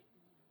dignity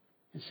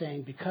and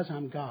saying, because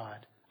I'm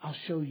God, I'll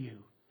show you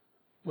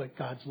what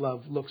God's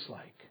love looks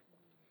like.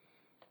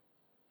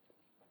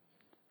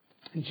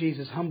 And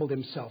Jesus humbled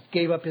Himself,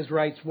 gave up His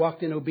rights,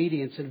 walked in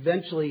obedience, and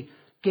eventually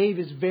gave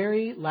His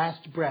very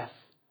last breath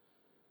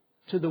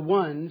to the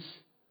ones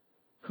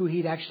who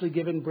He'd actually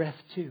given breath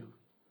to,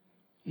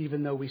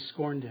 even though we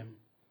scorned Him.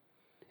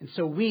 And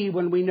so we,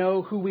 when we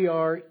know who we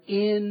are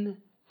in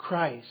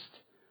Christ,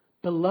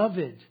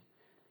 beloved,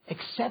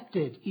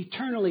 accepted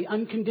eternally,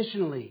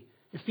 unconditionally,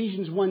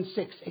 Ephesians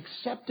 1:6,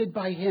 accepted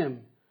by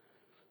Him,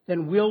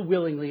 then we'll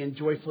willingly and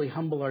joyfully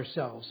humble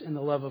ourselves in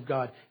the love of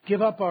God,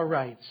 give up our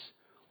rights,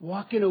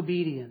 walk in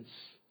obedience,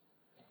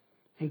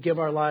 and give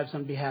our lives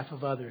on behalf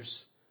of others.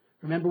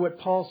 Remember what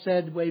Paul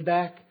said way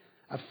back?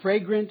 A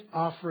fragrant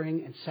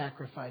offering and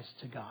sacrifice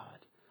to God.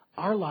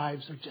 Our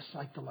lives are just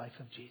like the life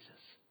of Jesus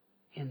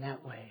in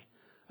that way.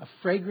 A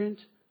fragrant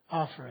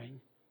offering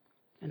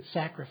and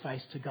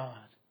sacrifice to God.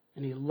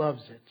 And He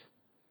loves it.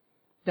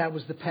 That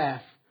was the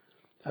path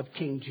of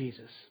King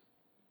Jesus.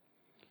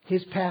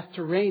 His path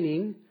to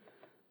reigning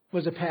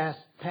was a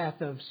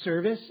path of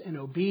service and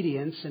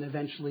obedience and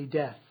eventually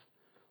death.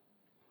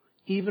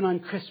 Even on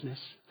Christmas,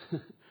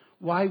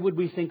 why would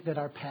we think that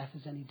our path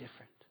is any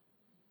different?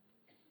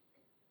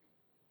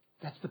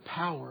 That's the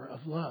power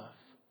of love.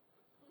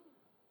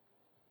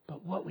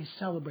 But what we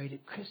celebrate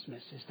at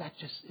Christmas is that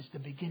just is the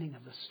beginning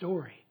of the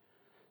story.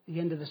 The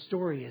end of the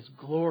story is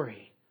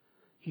glory,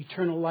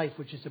 eternal life,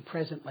 which is a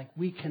present like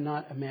we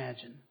cannot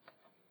imagine.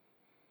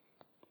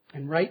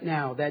 And right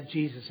now, that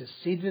Jesus is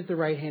seated at the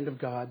right hand of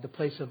God, the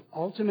place of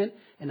ultimate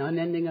and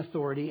unending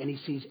authority, and He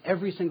sees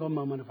every single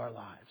moment of our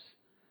lives.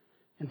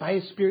 And by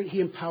His Spirit,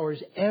 He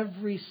empowers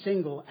every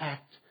single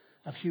act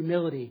of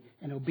humility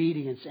and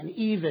obedience, and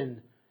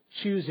even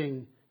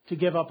choosing to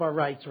give up our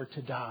rights or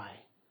to die.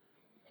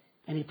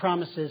 And He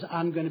promises,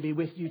 I'm going to be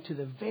with you to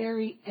the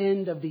very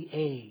end of the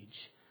age.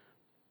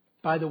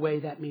 By the way,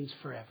 that means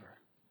forever.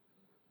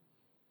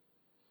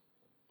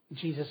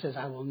 Jesus says,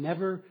 I will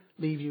never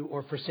leave you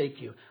or forsake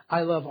you.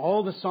 I love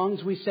all the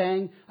songs we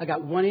sang. I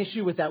got one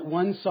issue with that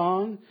one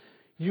song.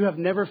 You have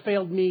never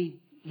failed me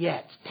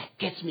yet. That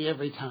gets me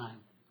every time.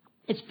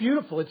 It's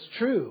beautiful. It's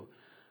true.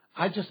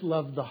 I just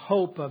love the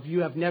hope of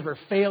you have never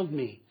failed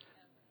me.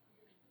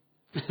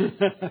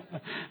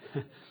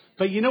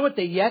 But you know what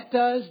the yet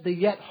does? The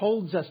yet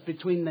holds us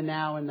between the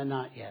now and the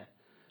not yet.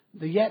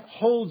 The yet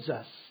holds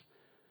us,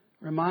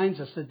 reminds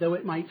us that though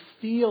it might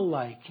feel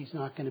like He's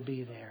not going to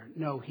be there,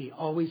 no, He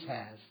always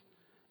has,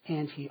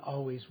 and He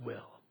always will.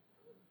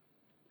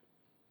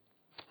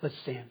 Let's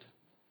stand.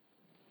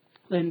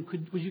 Lynn,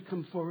 would you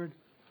come forward?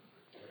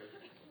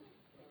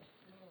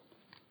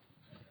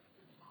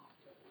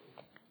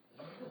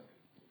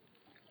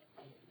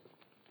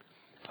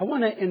 I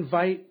want to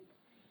invite,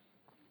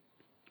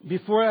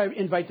 before I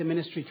invite the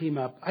ministry team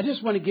up, I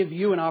just want to give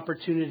you an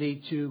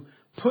opportunity to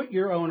put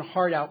your own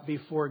heart out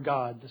before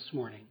God this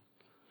morning.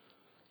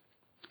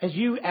 As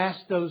you ask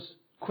those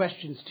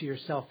questions to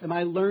yourself, am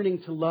I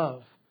learning to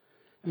love?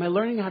 Am I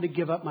learning how to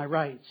give up my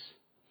rights?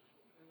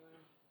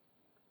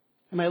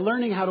 Am I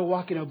learning how to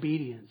walk in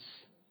obedience?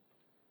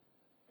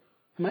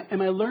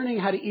 Am I learning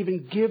how to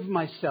even give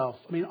myself,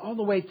 all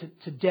the way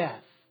to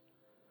death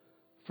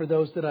for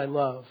those that I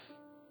love?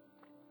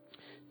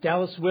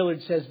 Dallas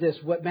Willard says this,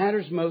 what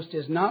matters most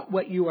is not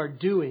what you are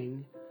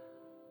doing,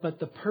 but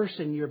the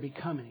person you're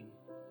becoming.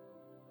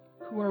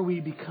 Who are we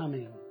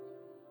becoming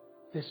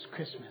this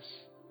Christmas?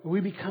 Are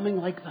we becoming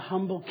like the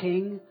humble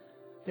King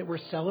that we're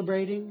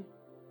celebrating?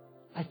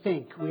 I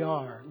think we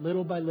are,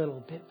 little by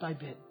little, bit by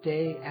bit,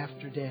 day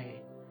after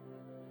day.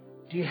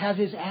 Do you have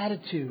His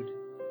attitude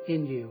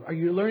in you? Are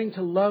you learning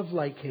to love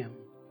like Him?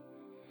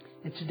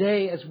 And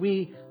today, as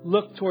we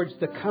look towards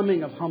the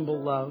coming of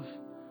humble love,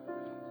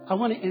 I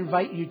want to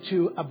invite you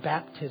to a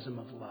baptism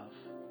of love.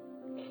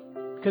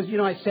 Because,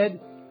 I said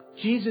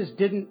Jesus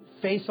didn't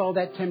face all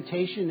that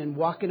temptation and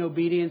walk in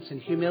obedience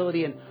and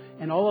humility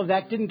and all of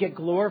that didn't get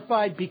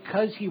glorified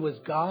because He was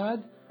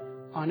God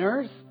on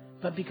earth,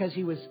 but because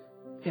He was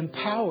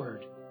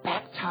empowered,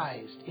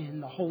 baptized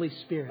in the Holy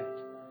Spirit.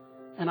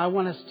 And I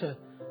want us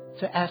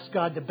to ask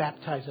God to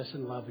baptize us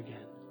in love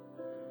again.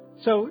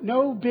 So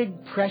no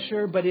big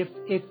pressure, but if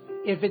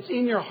it's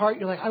in your heart,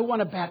 you're like, I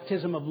want a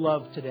baptism of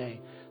love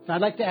today. So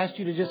I'd like to ask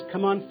you to just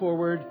come on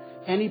forward,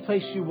 any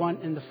place you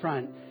want in the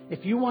front.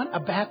 If you want a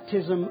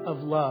baptism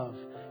of love,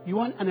 you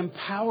want an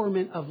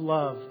empowerment of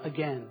love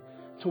again,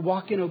 to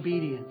walk in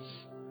obedience,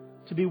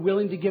 to be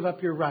willing to give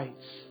up your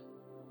rights,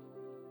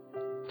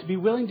 to be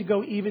willing to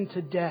go even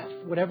to death,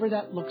 whatever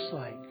that looks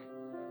like.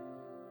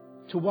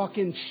 to walk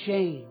in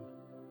shame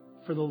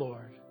for the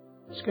Lord.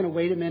 Just going to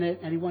wait a minute.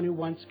 Anyone who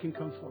wants can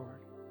come forward.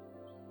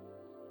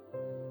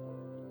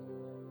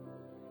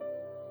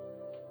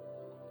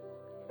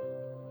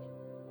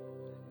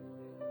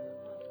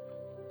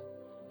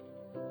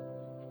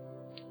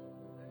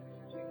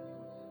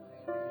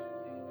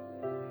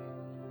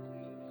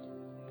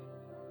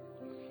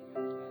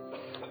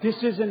 This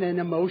isn't an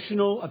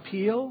emotional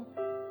appeal,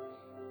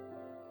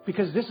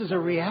 because this is a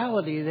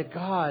reality that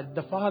God,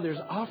 the Father, is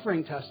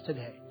offering to us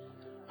today.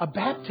 A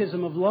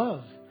baptism of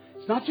love.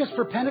 It's not just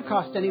for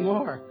Pentecost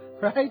anymore,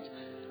 right?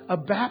 A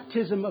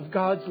baptism of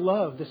God's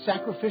love, the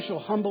sacrificial,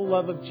 humble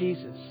love of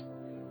Jesus.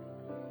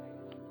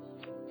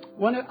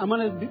 I'm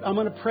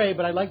going to pray,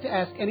 but I'd like to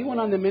ask anyone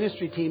on the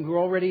ministry team who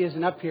already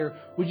isn't up here,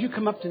 would you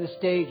come up to the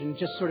stage and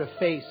just sort of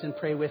face and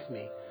pray with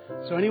me?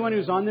 So anyone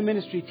who's on the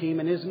ministry team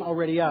and isn't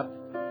already up,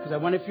 because I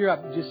want, if you're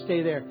up, just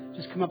stay there.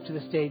 Just come up to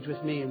the stage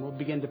with me and we'll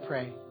begin to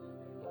pray.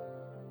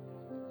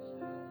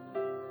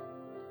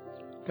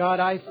 God,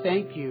 I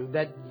thank you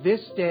that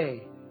this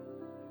day,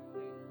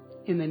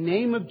 in the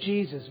name of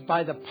Jesus,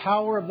 by the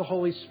power of the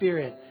Holy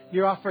Spirit,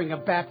 you're offering a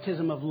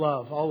baptism of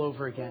love all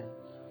over again.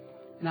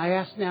 And I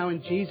ask now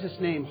in Jesus'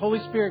 name, Holy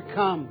Spirit,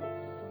 come.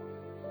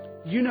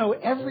 You know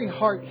every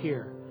heart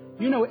here.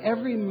 You know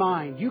every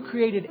mind. You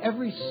created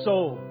every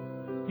soul.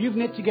 You've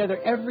knit together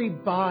every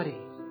body.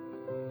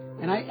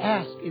 And I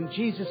ask in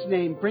Jesus'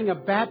 name, bring a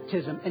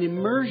baptism, an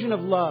immersion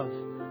of love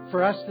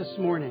for us this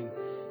morning.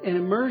 An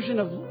immersion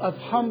of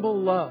humble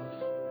love.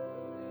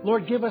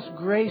 Lord, give us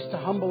grace to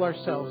humble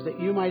ourselves that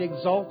you might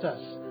exalt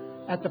us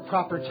at the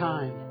proper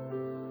time.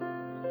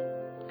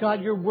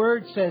 God, your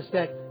word says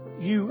that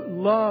you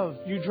love,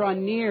 you draw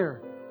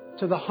near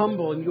to the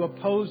humble and you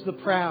oppose the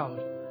proud.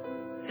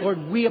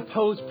 Lord, we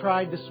oppose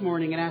pride this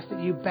morning and ask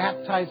that you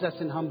baptize us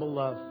in humble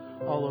love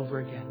all over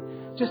again.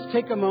 Just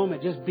take a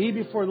moment. Just be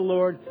before the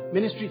Lord.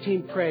 Ministry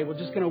team, pray. We're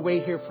just going to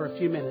wait here for a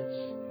few minutes.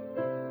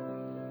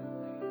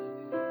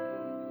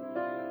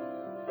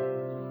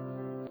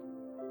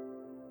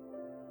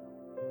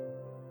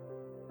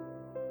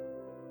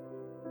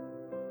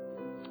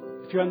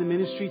 If you're on the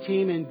ministry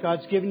team and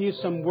God's given you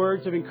some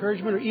words of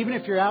encouragement, or even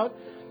if you're out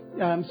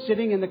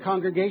sitting in the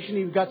congregation,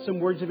 you've got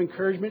some words of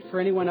encouragement for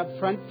anyone up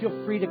front,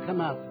 feel free to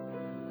come up.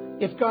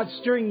 If God's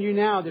stirring you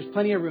now, there's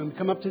plenty of room.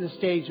 Come up to the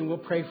stage and we'll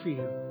pray for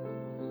you.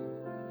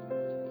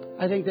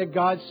 I think that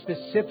God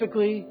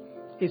specifically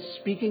is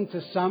speaking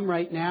to some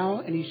right now,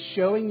 and He's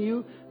showing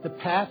you the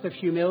path of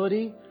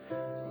humility,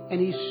 and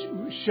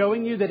He's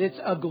showing you that it's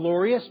a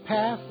glorious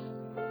path.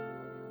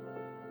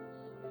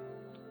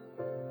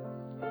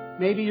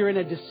 Maybe you're in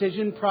a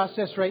decision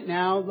process right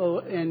now,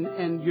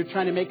 and you're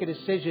trying to make a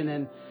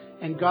decision,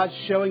 and God's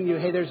showing you,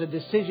 hey, there's a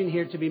decision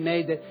here to be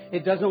made that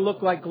it doesn't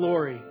look like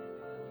glory.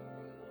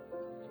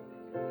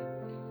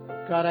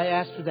 God, I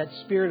ask for that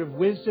spirit of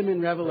wisdom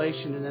and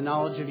revelation and the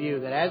knowledge of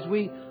you, that as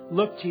we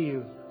look to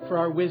you for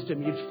our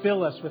wisdom, you'd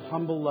fill us with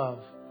humble love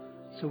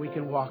so we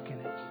can walk in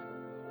it.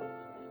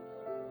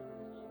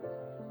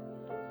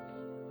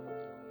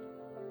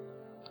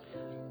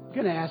 I'm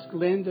going to ask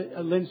Lynn.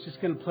 Lynn's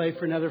just going to play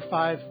for another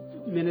 5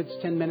 minutes,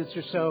 10 minutes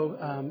or so,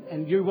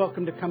 and you're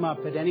welcome to come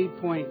up at any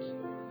point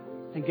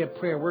and get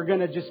prayer. We're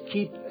going to just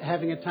keep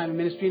having a time of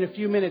ministry. In a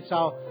few minutes,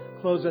 I'll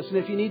close us. And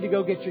if you need to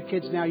go get your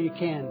kids now, you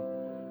can.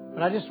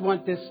 But I just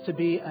want this to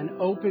be an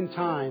open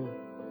time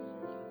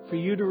for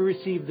you to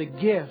receive the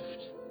gift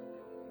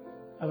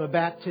of a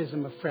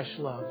baptism of fresh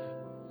love.